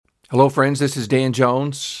Hello, friends. This is Dan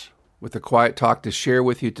Jones with a quiet talk to share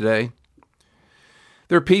with you today.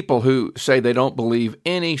 There are people who say they don't believe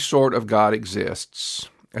any sort of God exists.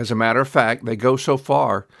 As a matter of fact, they go so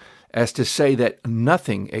far as to say that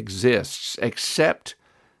nothing exists except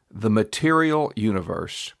the material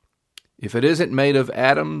universe. If it isn't made of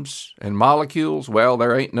atoms and molecules, well,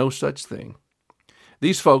 there ain't no such thing.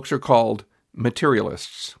 These folks are called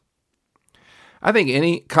materialists. I think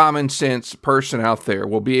any common sense person out there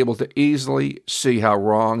will be able to easily see how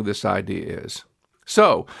wrong this idea is.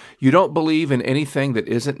 So, you don't believe in anything that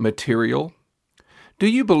isn't material? Do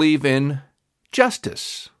you believe in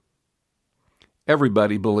justice?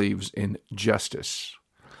 Everybody believes in justice.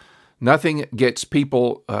 Nothing gets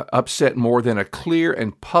people upset more than a clear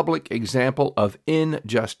and public example of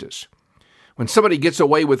injustice. When somebody gets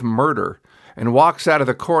away with murder and walks out of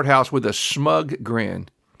the courthouse with a smug grin,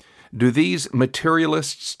 do these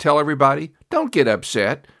materialists tell everybody, don't get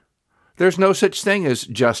upset? There's no such thing as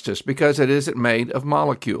justice because it isn't made of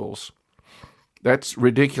molecules. That's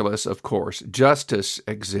ridiculous, of course. Justice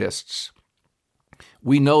exists.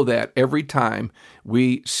 We know that every time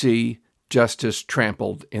we see justice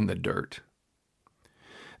trampled in the dirt.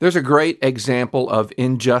 There's a great example of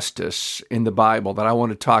injustice in the Bible that I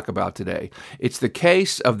want to talk about today. It's the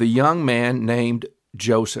case of the young man named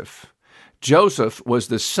Joseph. Joseph was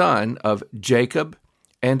the son of Jacob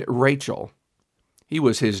and Rachel. He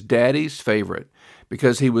was his daddy's favorite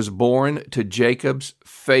because he was born to Jacob's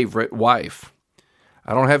favorite wife.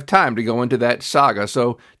 I don't have time to go into that saga,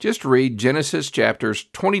 so just read Genesis chapters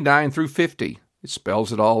 29 through 50. It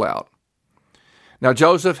spells it all out. Now,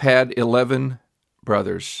 Joseph had 11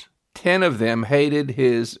 brothers. 10 of them hated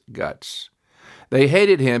his guts. They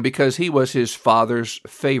hated him because he was his father's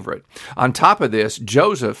favorite. On top of this,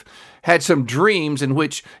 Joseph had some dreams in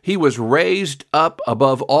which he was raised up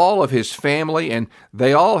above all of his family, and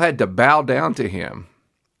they all had to bow down to him.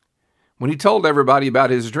 When he told everybody about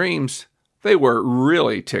his dreams, they were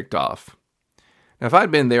really ticked off. Now, if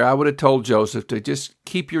I'd been there, I would have told Joseph to just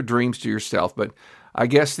keep your dreams to yourself, but I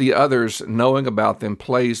guess the others knowing about them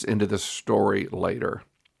plays into the story later.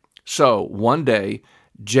 So, one day,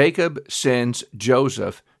 Jacob sends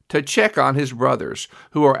Joseph to check on his brothers,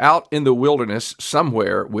 who are out in the wilderness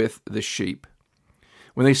somewhere with the sheep.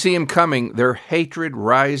 When they see him coming, their hatred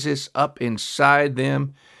rises up inside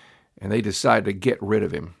them, and they decide to get rid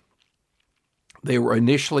of him. They were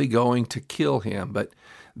initially going to kill him, but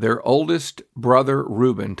their oldest brother,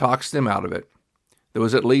 Reuben, talks them out of it. There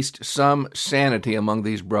was at least some sanity among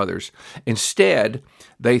these brothers. Instead,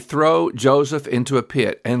 they throw Joseph into a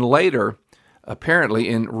pit, and later, apparently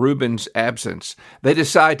in Reuben's absence, they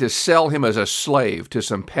decide to sell him as a slave to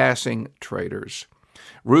some passing traders.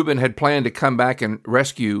 Reuben had planned to come back and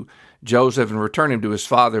rescue Joseph and return him to his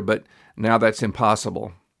father, but now that's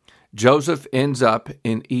impossible. Joseph ends up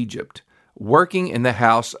in Egypt, working in the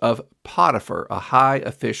house of Potiphar, a high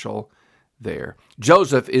official there.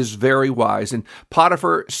 Joseph is very wise, and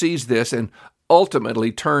Potiphar sees this and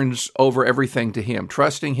ultimately turns over everything to him,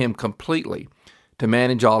 trusting him completely to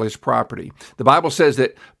manage all his property. The Bible says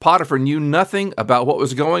that Potiphar knew nothing about what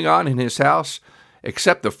was going on in his house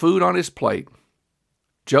except the food on his plate.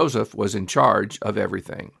 Joseph was in charge of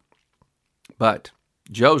everything. But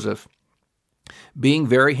Joseph, being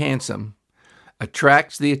very handsome,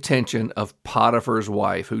 attracts the attention of Potiphar's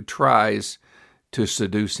wife, who tries to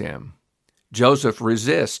seduce him. Joseph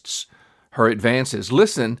resists her advances.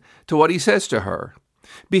 Listen to what he says to her.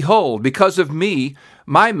 Behold, because of me,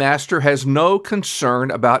 my master has no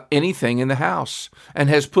concern about anything in the house, and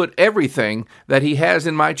has put everything that he has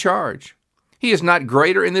in my charge. He is not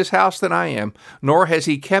greater in this house than I am, nor has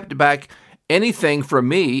he kept back anything from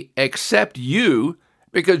me except you,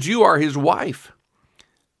 because you are his wife.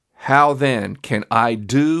 How then can I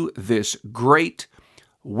do this great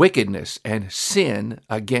wickedness and sin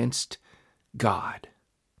against God?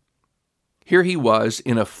 Here he was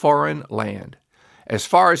in a foreign land. As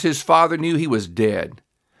far as his father knew, he was dead.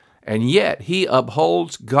 And yet he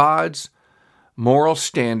upholds God's moral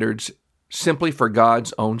standards simply for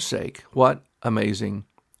God's own sake. What amazing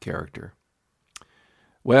character.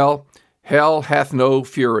 Well, hell hath no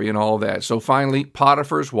fury in all that. So finally,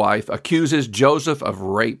 Potiphar's wife accuses Joseph of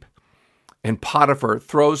rape, and Potiphar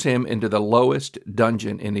throws him into the lowest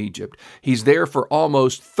dungeon in Egypt. He's there for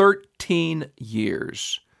almost 13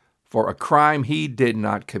 years for a crime he did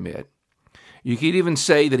not commit. You could even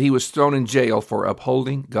say that he was thrown in jail for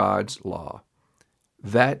upholding God's law.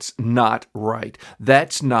 That's not right.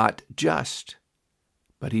 That's not just.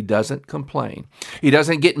 But he doesn't complain. He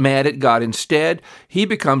doesn't get mad at God. Instead, he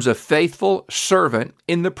becomes a faithful servant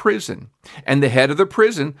in the prison, and the head of the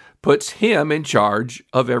prison puts him in charge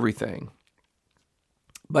of everything.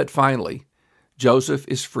 But finally, Joseph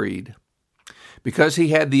is freed. Because he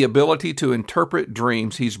had the ability to interpret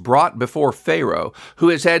dreams, he's brought before Pharaoh, who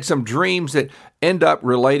has had some dreams that end up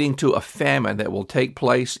relating to a famine that will take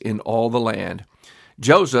place in all the land.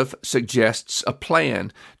 Joseph suggests a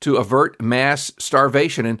plan to avert mass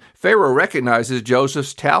starvation, and Pharaoh recognizes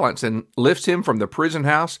Joseph's talents and lifts him from the prison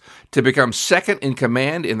house to become second in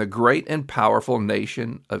command in the great and powerful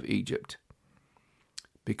nation of Egypt.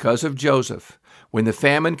 Because of Joseph, when the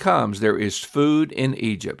famine comes, there is food in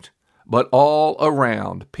Egypt, but all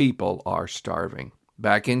around people are starving.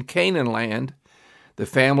 Back in Canaan land, the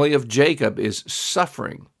family of Jacob is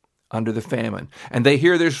suffering under the famine, and they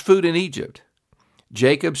hear there's food in Egypt.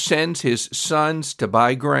 Jacob sends his sons to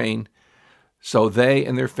buy grain so they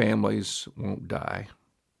and their families won't die.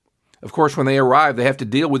 Of course, when they arrive, they have to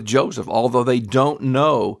deal with Joseph, although they don't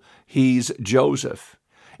know he's Joseph.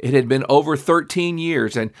 It had been over 13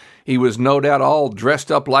 years, and he was no doubt all dressed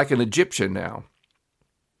up like an Egyptian now.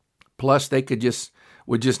 Plus, they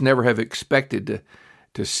would just never have expected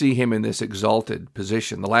to see him in this exalted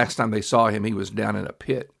position. The last time they saw him, he was down in a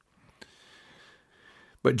pit.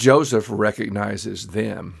 But Joseph recognizes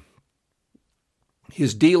them.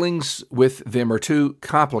 His dealings with them are too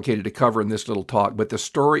complicated to cover in this little talk, but the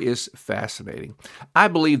story is fascinating. I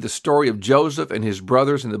believe the story of Joseph and his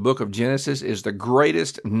brothers in the book of Genesis is the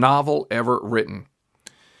greatest novel ever written.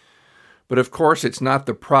 But of course, it's not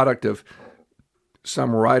the product of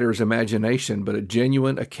some writer's imagination, but a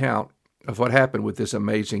genuine account of what happened with this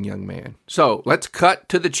amazing young man. So let's cut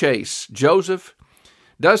to the chase. Joseph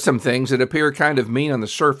does some things that appear kind of mean on the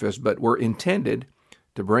surface, but were intended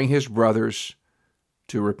to bring his brothers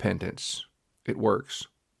to repentance. It works.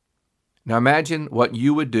 Now imagine what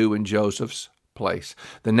you would do in Joseph's place.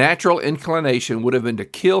 The natural inclination would have been to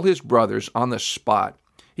kill his brothers on the spot.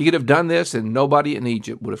 He could have done this and nobody in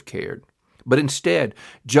Egypt would have cared. But instead,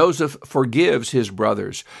 Joseph forgives his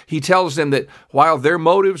brothers. He tells them that while their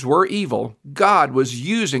motives were evil, God was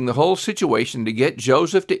using the whole situation to get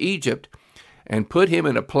Joseph to Egypt and put him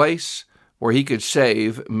in a place where he could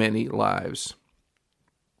save many lives.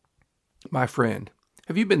 My friend,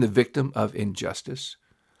 have you been the victim of injustice?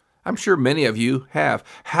 I'm sure many of you have.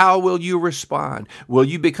 How will you respond? Will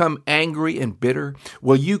you become angry and bitter?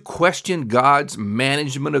 Will you question God's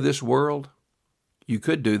management of this world? You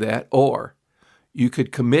could do that, or you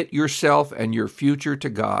could commit yourself and your future to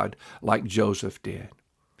God like Joseph did.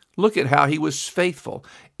 Look at how he was faithful,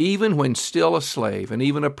 even when still a slave and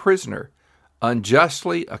even a prisoner,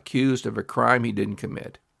 unjustly accused of a crime he didn't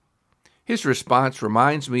commit. His response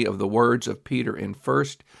reminds me of the words of Peter in 1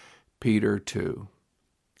 Peter 2.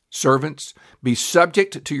 Servants, be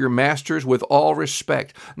subject to your masters with all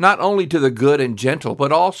respect, not only to the good and gentle,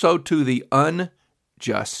 but also to the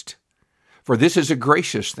unjust. For this is a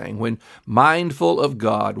gracious thing, when mindful of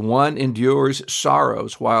God, one endures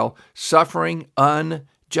sorrows while suffering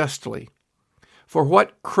unjustly. For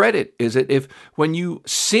what credit is it if when you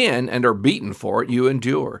sin and are beaten for it, you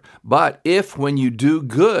endure? But if when you do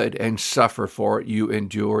good and suffer for it, you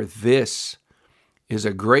endure, this is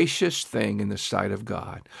a gracious thing in the sight of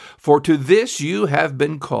God. For to this you have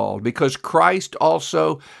been called, because Christ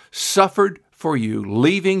also suffered for you,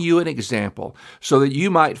 leaving you an example, so that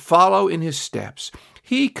you might follow in his steps.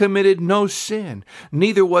 He committed no sin,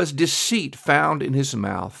 neither was deceit found in his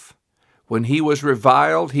mouth. When he was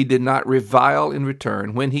reviled, he did not revile in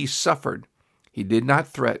return. When he suffered, he did not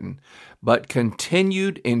threaten, but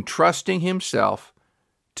continued entrusting himself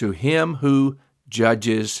to him who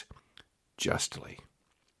judges justly.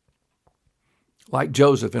 Like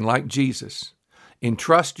Joseph and like Jesus,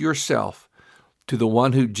 entrust yourself to the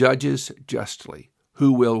one who judges justly,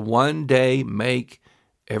 who will one day make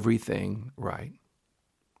everything right.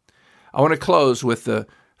 I want to close with the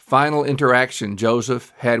final interaction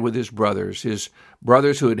Joseph had with his brothers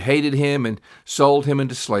who had hated him and sold him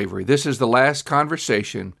into slavery. This is the last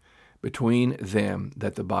conversation between them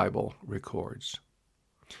that the Bible records.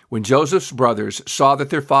 When Joseph's brothers saw that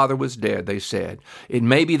their father was dead, they said, "It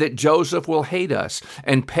may be that Joseph will hate us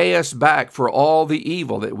and pay us back for all the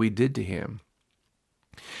evil that we did to him."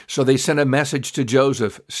 So they sent a message to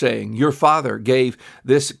Joseph saying, "Your father gave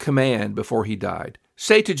this command before he died.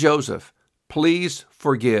 Say to Joseph, please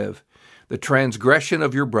forgive the transgression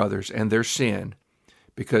of your brothers and their sin,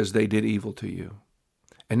 because they did evil to you.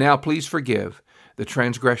 And now please forgive the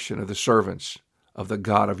transgression of the servants of the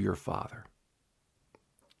God of your father."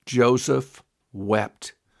 Joseph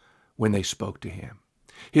wept when they spoke to him.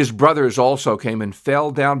 His brothers also came and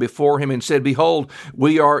fell down before him and said, Behold,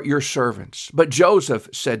 we are your servants. But Joseph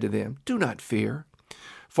said to them, Do not fear,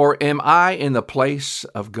 for am I in the place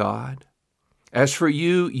of God? As for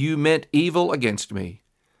you, you meant evil against me,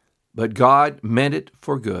 but God meant it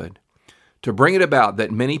for good, to bring it about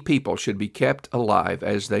that many people should be kept alive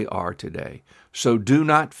as they are today. So do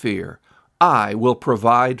not fear. I will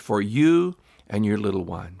provide for you and your little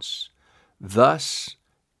ones. Thus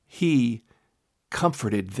he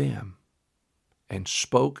comforted them and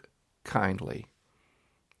spoke kindly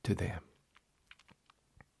to them.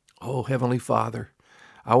 Oh, Heavenly Father,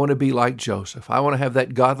 I want to be like Joseph. I want to have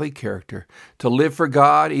that godly character, to live for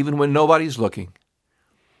God even when nobody's looking,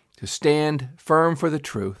 to stand firm for the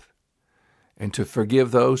truth, and to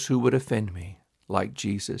forgive those who would offend me, like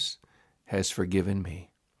Jesus has forgiven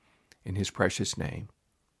me. In his precious name,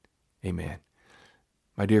 amen.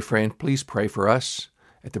 My dear friend, please pray for us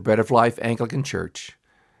at the Bread of Life Anglican Church.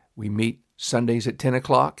 We meet Sundays at 10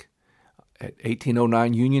 o'clock at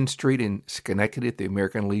 1809 Union Street in Schenectady at the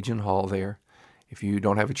American Legion Hall there. If you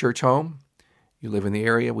don't have a church home, you live in the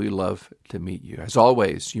area, we love to meet you. As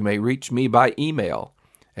always, you may reach me by email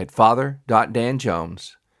at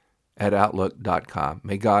father.danjones@outlook.com.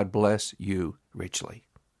 May God bless you richly.